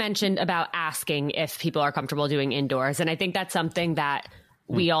what you mentioned about asking if people are comfortable doing indoors. And I think that's something that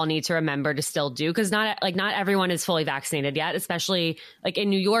we all need to remember to still do, because not everyone is fully vaccinated yet, especially like in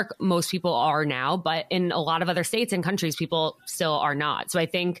New York, most people are now, but in a lot of other states and countries, people still are not. So I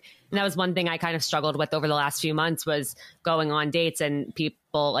think, and that was one thing I kind of struggled with over the last few months, was going on dates and people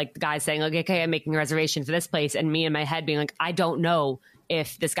like the guys saying like, okay, I'm making a reservation for this place. And me in my head being like, I don't know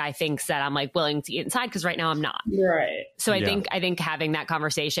if this guy thinks that I'm like willing to eat inside, because right now I'm not. Right. So I think having that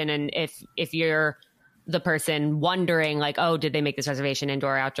conversation, and if you're the person wondering like, oh, did they make this reservation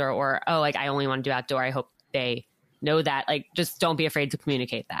indoor or outdoor, or oh, like I only want to do outdoor, I hope they know that. Like, just don't be afraid to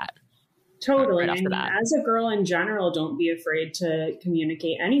communicate that. Totally. Right off the bat. As a girl in general, don't be afraid to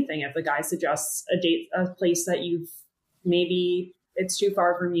communicate anything. If a guy suggests a place that maybe it's too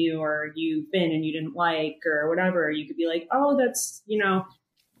far from you, or you've been and you didn't like, or whatever, you could be like, oh, that's,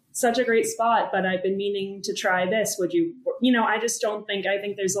 such a great spot, but I've been meaning to try this. Would you, I just don't think, I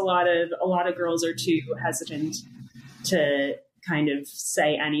think there's a lot of girls are too hesitant to kind of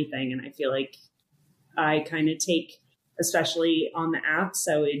say anything. And I feel like I kind of take, especially on the apps,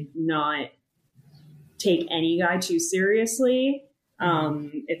 I would not take any guy too seriously.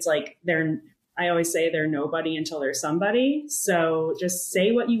 It's like I always say they're nobody until they're somebody. So just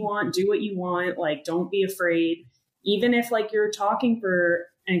say what you want, do what you want. Like, don't be afraid. Even if like you're talking for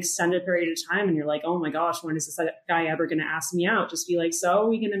an extended period of time and you're like, oh my gosh, when is this guy ever going to ask me out? Just be like, so are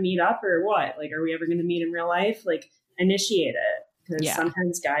we going to meet up or what? Like, are we ever going to meet in real life? Like, initiate it. Because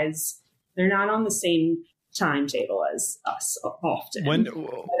sometimes guys, they're not on the same timetable as us often. And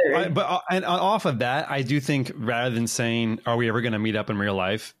off of that, I do think rather than saying, are we ever going to meet up in real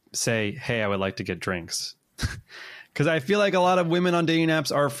life, say, hey, I would like to get drinks. Because I feel like a lot of women on dating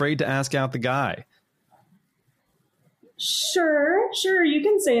apps are afraid to ask out the guy. Sure, you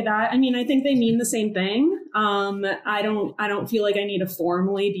can say that. I mean, I think they mean the same thing. I don't feel like I need to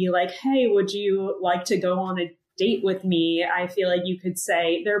formally be like, hey, would you like to go on a date with me? I feel like you could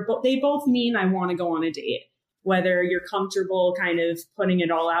say they both mean I want to go on a date. Whether you're comfortable kind of putting it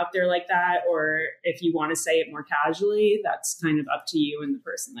all out there like that, or if you want to say it more casually, that's kind of up to you and the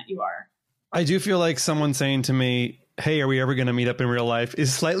person that you are. I do feel like someone saying to me, hey, are we ever going to meet up in real life,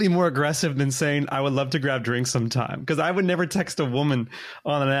 is slightly more aggressive than saying, I would love to grab drinks sometime. Because I would never text a woman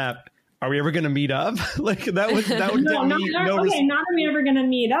on an app, are we ever going to meet up? Like that would no, get me not are we ever going to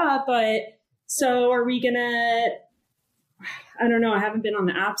meet up, but so are we going to, I don't know. I haven't been on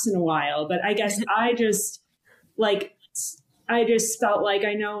the apps in a while, but I guess I just felt like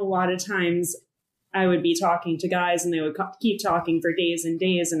I know a lot of times I would be talking to guys and they would keep talking for days and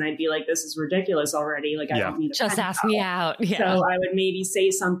days. And I'd be like, this is ridiculous already. Like, I don't need to just ask me out. Yeah. So I would maybe say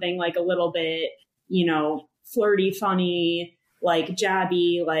something like a little bit, flirty, funny, like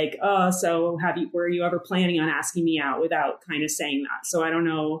jabby, like, oh, so were you ever planning on asking me out, without kind of saying that. So I don't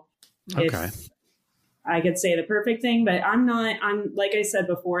know if I could say the perfect thing, but I'm like I said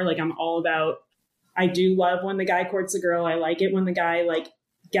before, like I'm all about, I do love when the guy courts a girl. I like it when the guy like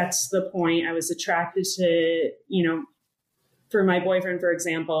gets to the point. I was attracted to, for my boyfriend, for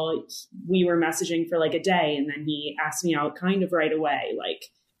example, we were messaging for like a day and then he asked me out kind of right away, like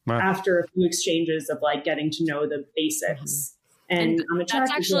after a few exchanges of like getting to know the basics. And I'm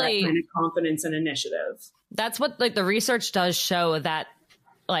attracted to that kind of confidence and initiative. That's what like the research does show, that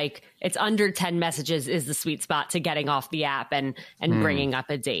like it's under 10 messages is the sweet spot to getting off the app and bringing up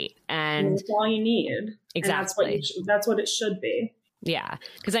a date. And that's all you need. Exactly. And that's what it should be. Yeah.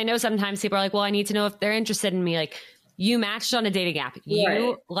 Because I know sometimes people are like, well, I need to know if they're interested in me. Like, you matched on a dating app.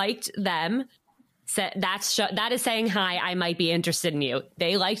 You liked them. That is saying, hi, I might be interested in you.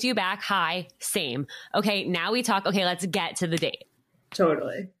 They liked you back. Hi, same. Okay, now we talk. Okay, let's get to the date.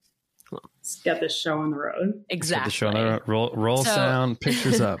 Totally. Let's get this show on the road. Exactly. Get the show on the road. Roll sound,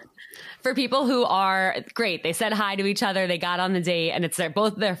 pictures up. For people who are great, they said hi to each other, they got on the date, and it's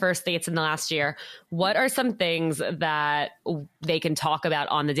both their first dates in the last year. What are some things that they can talk about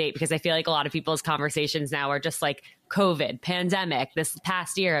on the date? Because I feel like a lot of people's conversations now are just like COVID, pandemic, this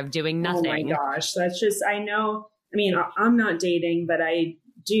past year of doing nothing. Oh my gosh. That's just, I'm not dating, but I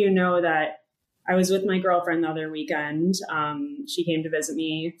do know that I was with my girlfriend the other weekend. She came to visit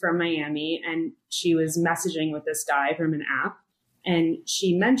me from Miami and she was messaging with this guy from an app. And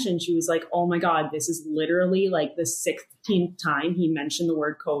she mentioned, she was like, oh my God, this is literally like the 16th time he mentioned the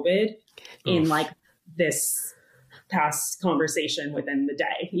word COVID in like this past conversation within the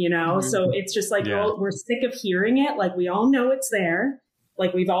day, So it's just like, we're sick of hearing it. Like we all know it's there.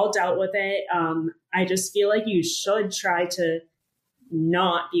 Like we've all dealt with it. I just feel like you should try to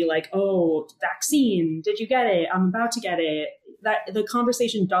not be like, oh, vaccine, did you get it? I'm about to get it. That the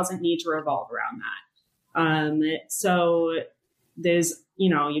conversation doesn't need to revolve around that. So there's,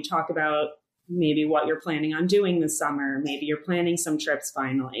 you talk about maybe what you're planning on doing this summer. Maybe you're planning some trips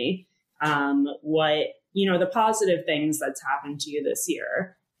finally. The positive things that's happened to you this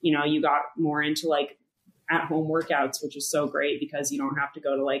year. You got more into like at home workouts, which is so great because you don't have to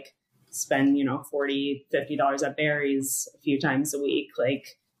go to like spend, $40, $50 at Barry's a few times a week.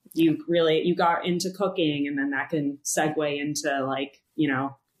 Like you got into cooking, and then that can segue into like,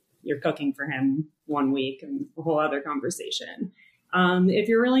 you're cooking for him one week and a whole other conversation. If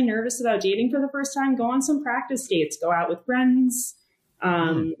you're really nervous about dating for the first time, go on some practice dates, go out with friends,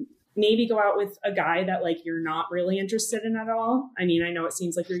 maybe go out with a guy that like you're not really interested in at all. I mean, I know it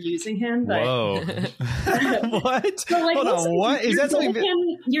seems like you're using him, but whoa, what? But like, hold on, what is that?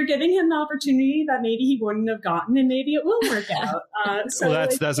 You're giving him the opportunity that maybe he wouldn't have gotten, and maybe it will work out. Well, that's what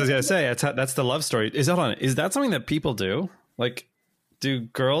I was gonna say. That's the love story. Is that something that people do? Like, do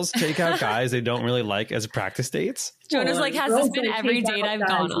girls take out guys they don't really like as practice dates? Jonah's like, has this been every date I've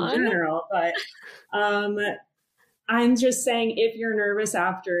gone on? In general, but I'm just saying, if you're nervous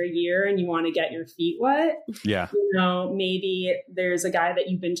after a year and you want to get your feet wet, maybe there's a guy that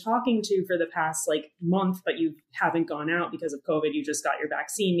you've been talking to for the past like month, but you haven't gone out because of COVID. You just got your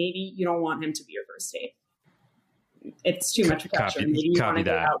vaccine. Maybe you don't want him to be your first date. It's too much pressure. Maybe you want to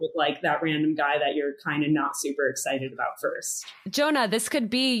go out with like that random guy that you're kind of not super excited about first. Jonah, this could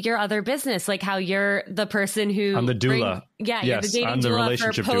be your other business, like how you're the person who I'm the doula. You're the dating I'm the doula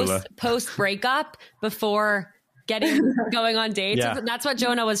relationship for doula. Post breakup before going on dates. Yeah. That's what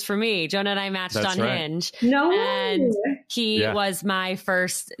Jonah was for me. Jonah and I matched on Hinge. No, and he was my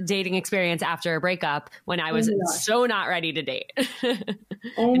first dating experience after a breakup when I was so not ready to date.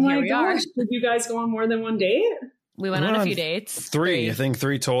 Oh my gosh! Did you guys go on more than one date? We went on a few dates. Three, I think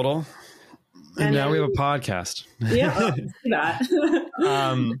 3 total. And now we have a podcast. Yeah,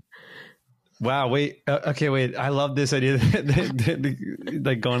 that. Wow. Wait. Okay. Wait. I love this idea.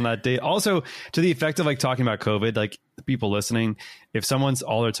 Like going on that date. Also, to the effect of like talking about COVID, like the people listening, if someone's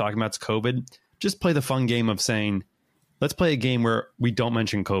all they're talking about is COVID, just play the fun game of saying, let's play a game where we don't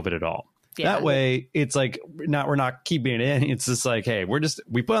mention COVID at all. Yeah. That way, it's like we're not keeping it in. It's just like, hey, we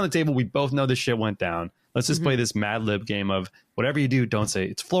put on the table. We both know this shit went down. Let's just play this Mad Lib game of whatever you do, don't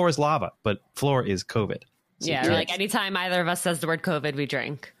say floor is lava, but floor is COVID. So like anytime either of us says the word COVID, we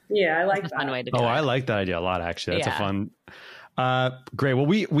drink. Yeah, I like It's a that. fun way to do Oh, it. I like that idea a lot, actually. That's a Yeah. fun. Great. Well,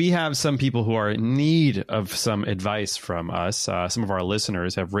 we have some people who are in need of some advice from us. Some of our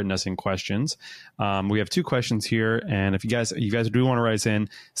listeners have written us in questions. We have 2 questions here. And if you guys do want to write us in,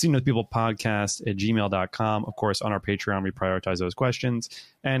 scenewithpeoplepodcast@gmail.com. Of course, on our Patreon, we prioritize those questions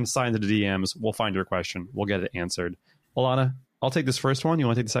and slide into the DMs. We'll find your question. We'll get it answered. Alana, I'll take this first one. You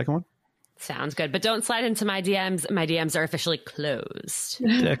want to take the second one? Sounds good. But don't slide into my DMs. My DMs are officially closed.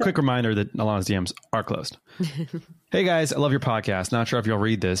 A quick reminder that Alana's DMs are closed. Hey guys, I love your podcast. Not sure if you'll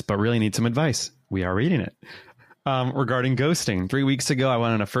read this, but really need some advice. We are reading it. Regarding ghosting. 3 weeks ago, I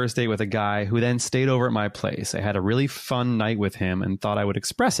went on a first date with a guy who then stayed over at my place. I had a really fun night with him and thought I would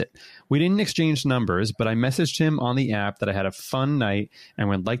express it. We didn't exchange numbers, but I messaged him on the app that I had a fun night and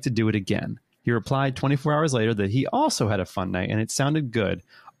would like to do it again. He replied 24 hours later that he also had a fun night and it sounded good.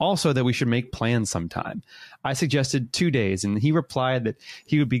 Also, that we should make plans sometime. I suggested 2 days, and he replied that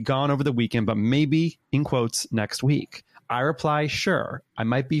he would be gone over the weekend, but maybe, in quotes, next week. I reply, sure, I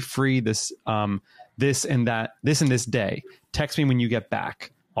might be free this and this day. Text me when you get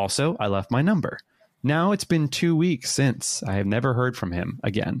back. Also, I left my number. Now it's been 2 weeks since. I have never heard from him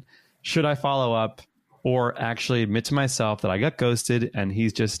again. Should I follow up or actually admit to myself that I got ghosted and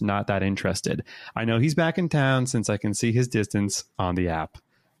he's just not that interested? I know he's back in town since I can see his distance on the app.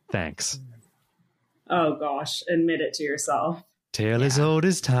 Thanks. Oh gosh, admit it to yourself. Tale as old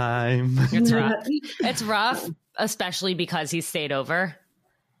as time. It's rough. It's rough, especially because he stayed over.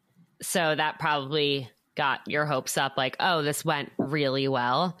 So that probably got your hopes up like, oh, this went really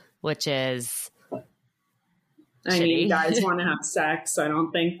well, which is I mean, guys want to have sex. I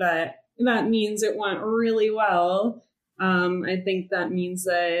don't think that means it went really well. I think that means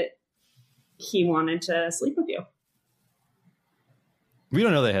that he wanted to sleep with you. We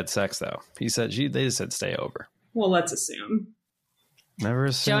don't know they had sex, though. He said they just said stay over. Well, let's assume. Never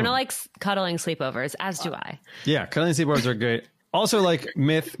assume. Jonah likes cuddling sleepovers, as do I. Yeah, cuddling sleepovers are great. Also, like,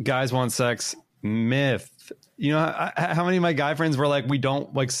 myth, guys want sex. Myth. You know, how many of my guy friends were like, we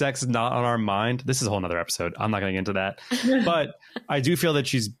don't, like, sex is not on our mind? This is a whole nother episode. I'm not going to get into that. But I do feel that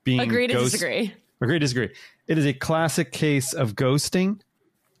she's being Agree to disagree. Agree to disagree. It is a classic case of ghosting.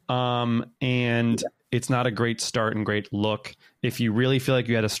 And it's not a great start and great look. If you really feel like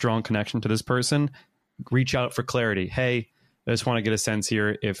you had a strong connection to this person, reach out for clarity. Hey, I just want to get a sense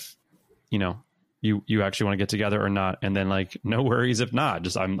here if, you know, you actually want to get together or not. And then, like, no worries if not.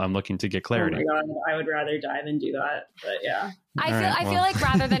 Just I'm looking to get clarity. Oh my God, I would rather die than do that. But yeah. I feel like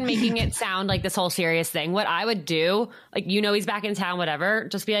rather than making it sound like this whole serious thing, what I would do, like, you know, he's back in town, whatever,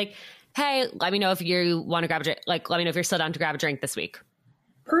 just be like, hey, let me know if you want to grab a drink. Like, let me know if you're still down to grab a drink this week.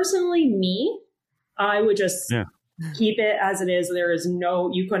 Personally, me, I would just keep it as it is. There is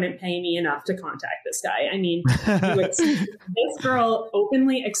you couldn't pay me enough to contact this guy. I mean, this girl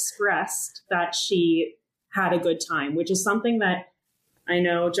openly expressed that she had a good time, which is something that I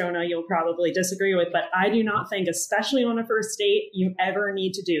know, Jonah, you'll probably disagree with, but I do not think, especially on a first date, you ever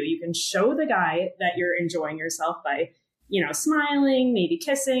need to do. You can show the guy that you're enjoying yourself by, you know, smiling, maybe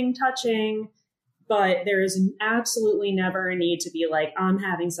kissing, touching, but there is absolutely never a need to be like, I'm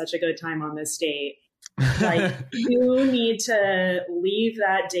having such a good time on this date. Like, you need to leave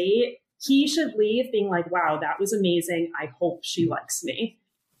that date. He should leave being like, wow, that was amazing. I hope she likes me.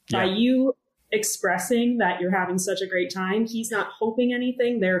 Yeah. By you expressing that you're having such a great time, he's not hoping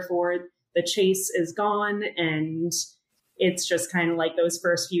anything. Therefore, the chase is gone. And it's just kind of like those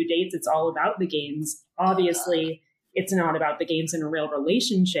first few dates. It's all about the games. Obviously, it's not about the games in a real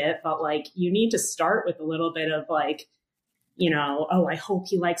relationship, but like, you need to start with a little bit of like, you know, oh, I hope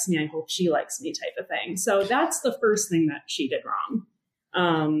he likes me. I hope she likes me type of thing. So that's the first thing that she did wrong.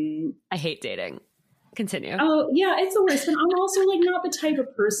 I hate dating. Continue. Oh yeah, it's the worst. But I'm also like not the type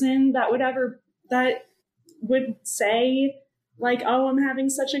of person that would say like, oh, I'm having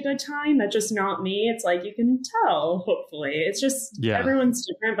such a good time. That's just not me. It's like, you can tell, hopefully. It's just everyone's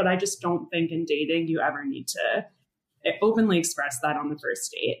different, but I just don't think in dating you ever need to openly express that on the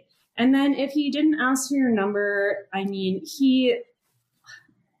first date. And then if he didn't ask for your number, I mean, he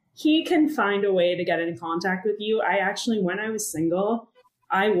can find a way to get in contact with you. I actually, when I was single,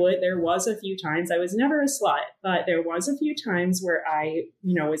 there was a few times, I was never a slut, but there was a few times where I,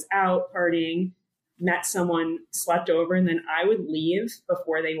 you know, was out partying, met someone, slept over, and then I would leave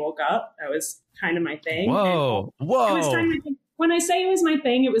before they woke up. That was kind of my thing. Whoa. It was kind of my thing. When I say it was my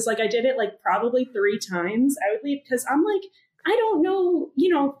thing, it was like I did it like probably 3 times. I would leave because I'm like, I don't know,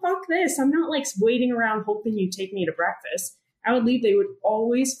 you know, fuck this. I'm not like waiting around hoping you take me to breakfast. I would leave. They would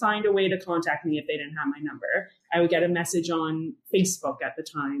always find a way to contact me if they didn't have my number. I would get a message on Facebook at the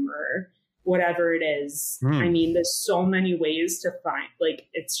time or whatever it is. I mean, there's so many ways to find, like,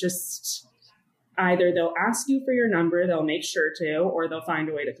 it's just either they'll ask you for your number, they'll make sure to, or they'll find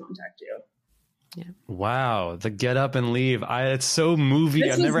a way to contact you. Yeah. Wow, the get up and leave. It's so movie.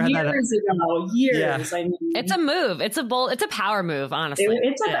 This I've never had that. Years. Yeah. I mean, It's a move. It's a power move, honestly.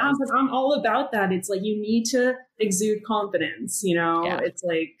 I'm all about that. It's like, you need to exude confidence, you know? Yeah. It's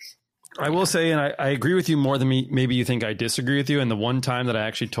like, I will say, and I agree with you more than maybe you think I disagree with you. And the one time that I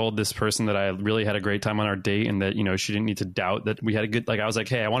actually told this person that I really had a great time on our date and that, you know, she didn't need to doubt that we had a good, like, I was like,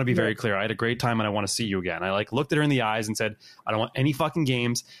 hey, I want to be very clear. I had a great time and I want to see you again. I like looked at her in the eyes and said, I don't want any fucking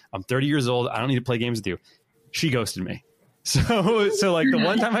games. I'm 30 years old. I don't need to play games with you. She ghosted me. So like the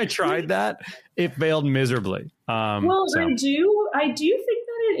one time I tried that, it failed miserably. I do think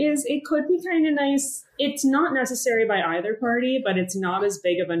that it could be kind of nice. It's not necessary by either party, but it's not as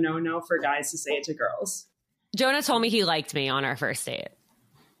big of a no-no for guys to say it to girls. Jonah told me he liked me on our first date.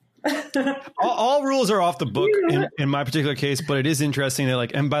 all rules are off the book in my particular case, but it is interesting that,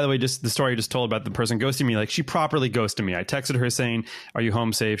 like, and by the way, just the story I just told about the person ghosting me, like, she properly ghosted me. I texted her saying, are you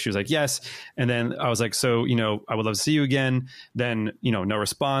home safe? She was like, yes. And then I was like, so, you know, I would love to see you again. Then, you know, no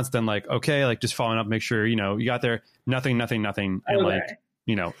response. Then like, okay, like just following up, make sure, you know, you got there, nothing. And like,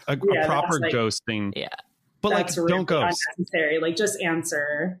 you know, a proper like, ghosting. Yeah. But like, really don't ghost. Unnecessary. Like, just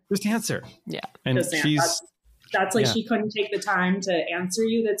answer. Yeah. And that's like, she couldn't take the time to answer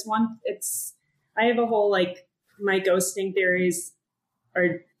you. I have a whole, like, my ghosting theories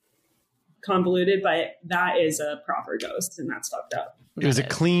are convoluted, but that is a proper ghost, and that's fucked up. It was a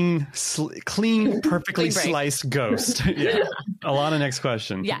clean, perfectly sliced ghost. Yeah. Alana, next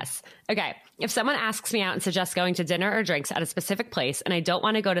question. Yes. Okay. If someone asks me out and suggests going to dinner or drinks at a specific place, and I don't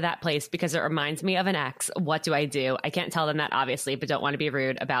want to go to that place because it reminds me of an ex, what do I do? I can't tell them that, obviously, but don't want to be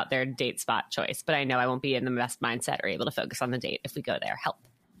rude about their date spot choice. But I know I won't be in the best mindset or able to focus on the date if we go there. Help.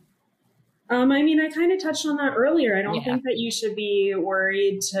 I mean, I kind of touched on that earlier. I don't think that you should be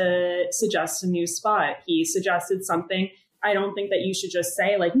worried to suggest a new spot. He suggested something. I don't think that you should just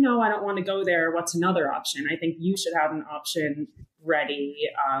say, like, no, I don't want to go there. What's another option? I think you should have an option ready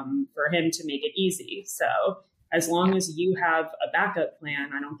for him to make it easy. So as long as you have a backup plan,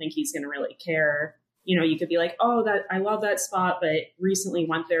 I don't think he's going to really care. You know, you could be like, oh, I love that spot, but recently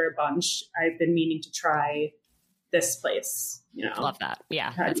went there a bunch. I've been meaning to try this place. You know, love that.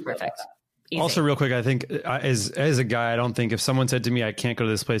 Yeah, that's perfect. Easy. Also, real quick, I think as a guy, I don't think if someone said to me, I can't go to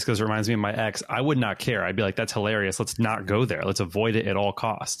this place because it reminds me of my ex, I would not care. I'd be like, that's hilarious. Let's not go there. Let's avoid it at all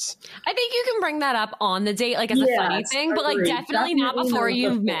costs. I think you can bring that up on the date, like as a funny thing, but like definitely not before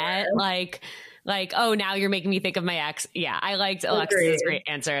you've met. Like, oh, now you're making me think of my ex. Yeah, I liked Alexis's great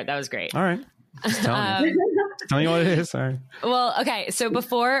answer. That was great. All right. Tell me what it is. Sorry. Well, okay. So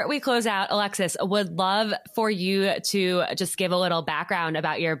before we close out, Alexis, would love for you to just give a little background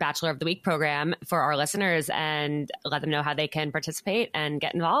about your Bachelor of the Week program for our listeners and let them know how they can participate and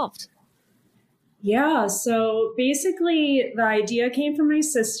get involved. Yeah. So basically the idea came from my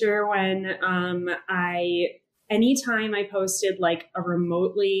sister when anytime I posted like a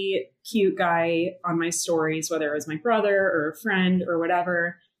remotely cute guy on my stories, whether it was my brother or a friend or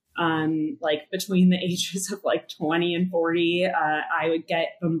whatever, like between the ages of like 20 and 40, I would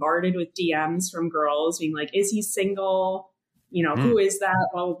get bombarded with DMs from girls being like, is he single? You know, who is that?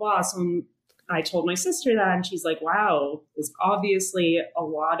 Blah, blah, blah. So I told my sister that, and she's like, wow, there's obviously a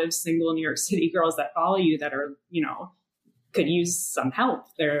lot of single New York City girls that follow you that are, you know, could use some help.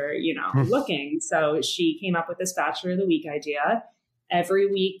 They're, you know, looking. So she came up with this Bachelor of the Week idea. Every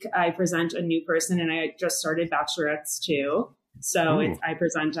week I present a new person, and I just started Bachelorettes too. So I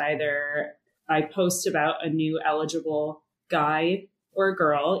post about a new eligible guy or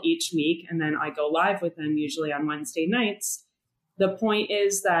girl each week, and then I go live with them usually on Wednesday nights. The point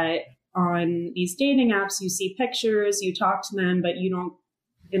is that on these dating apps, you see pictures, you talk to them, but you don't,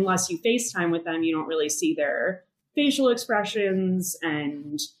 unless you FaceTime with them, you don't really see their facial expressions,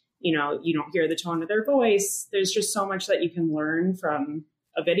 and, you know, you don't hear the tone of their voice. There's just so much that you can learn from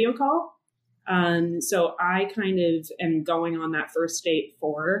a video call. So I kind of am going on that first date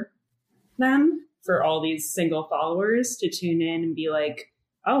for them, for all these single followers to tune in and be like,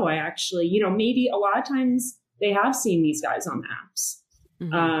 oh, I actually, you know, maybe a lot of times they have seen these guys on the apps.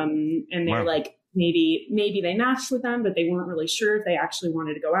 And they're like, maybe they matched with them, but they weren't really sure if they actually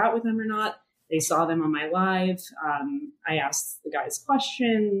wanted to go out with them or not. They saw them on my live. I asked the guys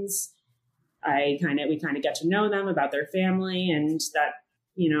questions. We kind of get to know them about their family, and that,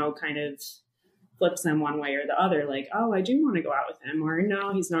 you know, kind of flips them one way or the other, like, oh, I do want to go out with him, or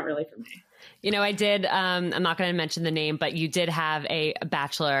no, he's not really for me. You know, I did, I'm not going to mention the name, but you did have a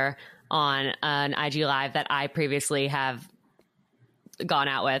Bachelor on an IG Live that I previously have gone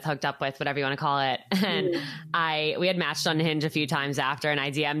out with, hooked up with, whatever you want to call it. And we had matched on Hinge a few times after, and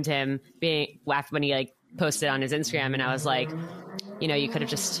I DM'd him when he like posted on his Instagram, and I was like, you could have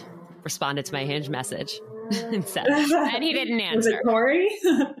just responded to my Hinge message instead. And he didn't answer. Was it Corey?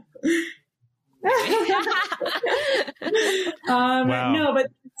 Wow. No, but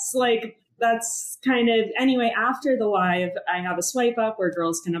it's like, that's kind of, anyway, after the live, I have a swipe up where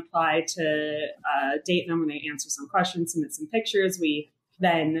girls can apply to date them when they answer some questions, submit some pictures. We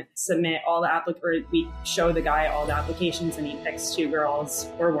then submit all the we show the guy all the applications, and he picks 2 girls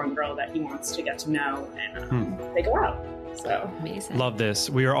or 1 girl that he wants to get to know, and they go out. So amazing. Love this.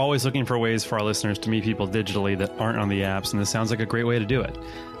 We are always looking for ways for our listeners to meet people digitally that aren't on the apps, and this sounds like a great way to do it.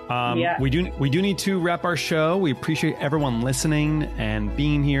 We do need to wrap our show. We appreciate everyone listening and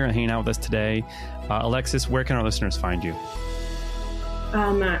being here and hanging out with us today. Alexis, where can our listeners find you?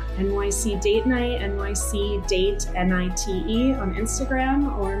 NYC Date Night, NYC Date NITE on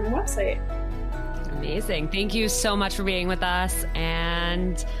Instagram or my website. Amazing. Thank you so much for being with us,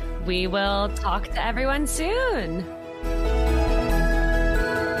 and we will talk to everyone soon.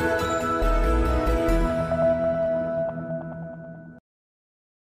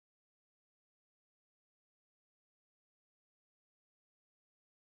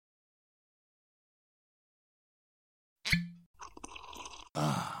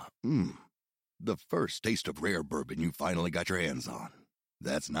 The first taste of rare bourbon you finally got your hands on.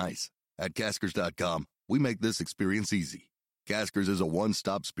 That's nice. At Caskers.com, we make this experience easy. Caskers is a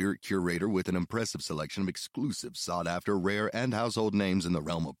one-stop spirit curator with an impressive selection of exclusive, sought-after, rare, and household names in the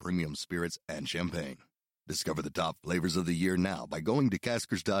realm of premium spirits and champagne. Discover the top flavors of the year now by going to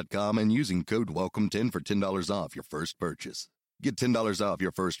Caskers.com and using code WELCOME10 for $10 off your first purchase. Get $10 off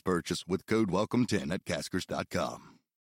your first purchase with code WELCOME10 at Caskers.com.